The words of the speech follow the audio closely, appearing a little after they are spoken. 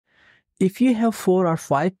If you have 4 or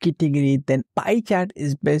 5 categories, then pie chart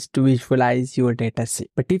is best to visualize your dataset.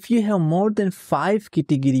 But if you have more than 5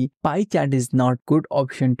 categories, pie chart is not good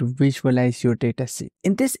option to visualize your dataset.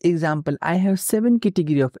 In this example, I have 7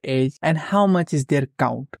 categories of age and how much is their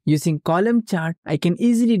count. Using column chart, I can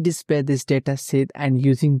easily display this dataset, and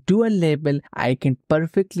using dual label, I can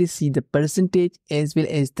perfectly see the percentage as well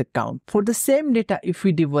as the count. For the same data, if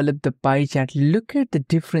we develop the pie chart, look at the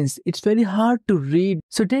difference. It's very hard to read.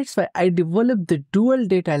 So that's why I developed the dual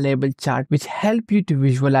data label chart, which help you to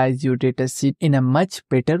visualize your dataset in a much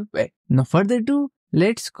better way. No further ado,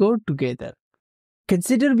 let's go together.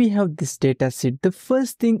 Consider we have this dataset. The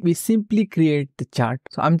first thing, we simply create the chart.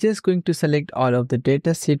 So I'm just going to select all of the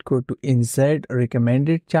dataset, go to insert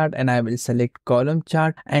recommended chart, and I will select column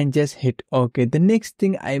chart and just hit OK. The next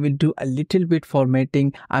thing I will do a little bit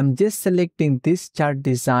formatting. I'm just selecting this chart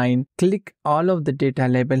design, click all of the data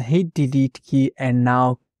label, hit delete key, and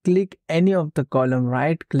now click any of the column,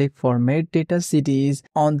 right click, format data series.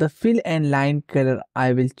 On the fill and line color,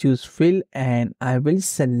 I will choose fill and I will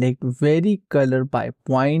select vary color by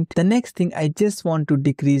point. The next thing, I just want to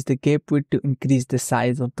decrease the gap width to increase the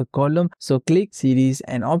size of the column. So click series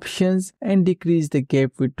and options and decrease the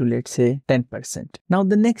gap width to, let's say, 10%. Now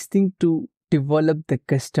the next thing, to develop the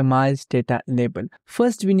customized data label.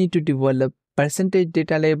 First we need to develop percentage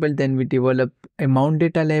data label, then we develop amount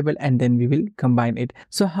data label, and then we will combine it.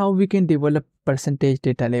 So how we can develop percentage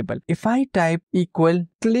data label? If I type equal,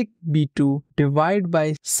 click B2, divide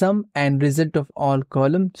by sum and result of all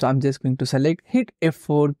columns. So I'm just going to select, hit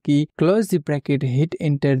F4 key, close the bracket, hit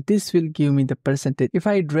enter. This will give me the percentage. If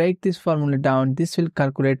I drag this formula down, this will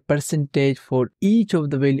calculate percentage for each of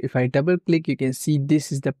the value. If I double click, you can see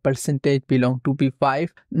this is the percentage belong to P5.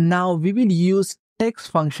 Now we will use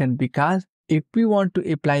text function, because if we want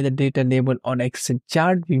to apply the data label on Excel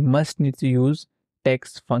chart, we must need to use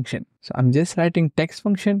text function. So I'm just writing text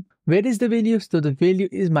function. Where is the value? So the value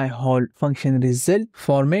is my whole function result.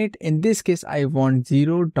 Format, in this case, I want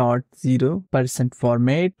 0.0%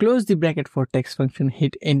 format. Close the bracket for text function,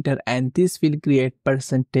 hit enter, and this will create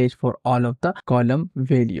percentage for all of the column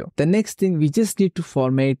value. The next thing, we just need to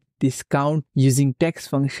format this count using text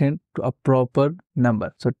function to a proper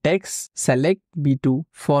number. So text, select B2,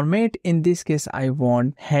 format, in this case I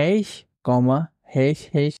want hash, comma, hash,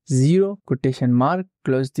 0, quotation mark,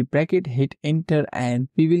 close the bracket, hit enter, and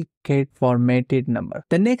we will get formatted number.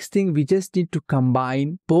 The next thing, we just need to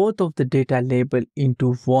combine both of the data label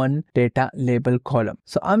into one data label column.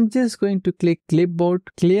 So I'm just going to click clipboard,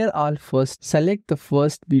 clear all first, select the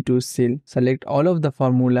first B2 cell, select all of the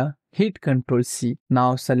formula, hit Ctrl C.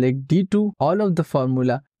 Now select D2, all of the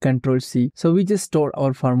formula, Ctrl C. So we just store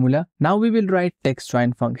our formula. Now we will write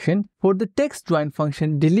TextJoin function. For the TextJoin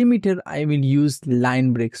function delimiter, I will use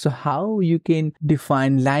line break. So how you can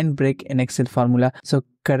define line break in Excel formula? So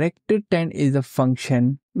character 10 is a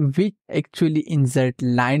function which actually insert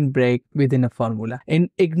line break within a formula. In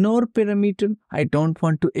ignore parameter, I don't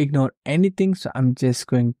want to ignore anything, so I'm just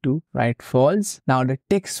going to write false. Now the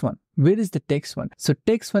text one. Where is the text one? So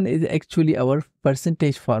text one is actually our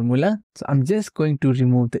percentage formula. So I'm just going to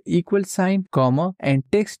remove the equal sign, comma, and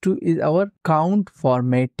text 2 is our count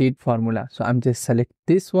formatted formula. So I'm just select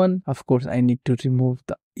this one. Of course, I need to remove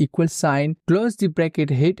the equal sign, close the bracket,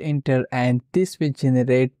 hit enter, and this will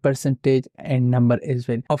generate percentage and number as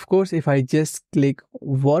well. Of course, if I just click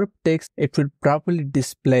warp text, it will properly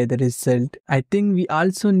display the result. I think we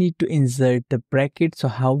also need to insert the bracket. So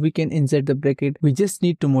how we can insert the bracket? We just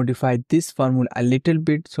need to modify this formula a little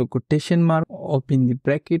bit. So quotation mark, open the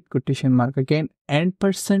bracket, quotation mark again, and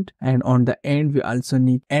 %, and on the end we also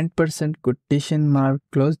need %, quotation mark,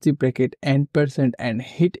 close the bracket, %, and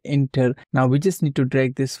hit enter. Now we just need to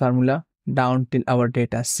drag this formula down till our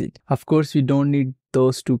data sheet. Of course, we don't need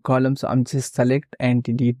those two columns, so I'm just select and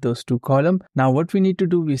delete those two columns. Now what we need to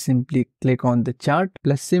do, we simply click on the chart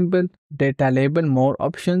plus symbol, data label, more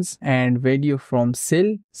options, and value from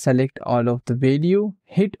cell, select all of the value,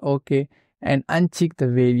 hit OK, and uncheck the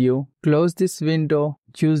value. Close this window,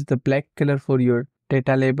 choose the black color for your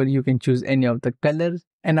data label. You can choose any of the colors,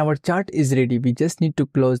 and our chart is ready. We just need to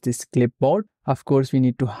close this clipboard. Of course, we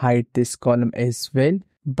need to hide this column as well,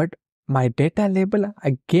 but my data label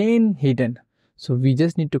again hidden. So we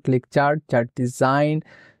just need to click chart design,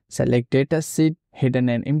 select data sheet, hidden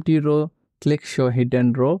and empty row, click show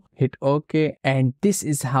hidden row, hit OK, and this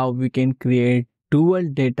is how we can create dual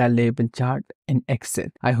data label chart in Excel.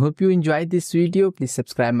 I hope you enjoyed this video. Please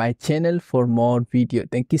subscribe my channel for more video.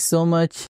 Thank you so much.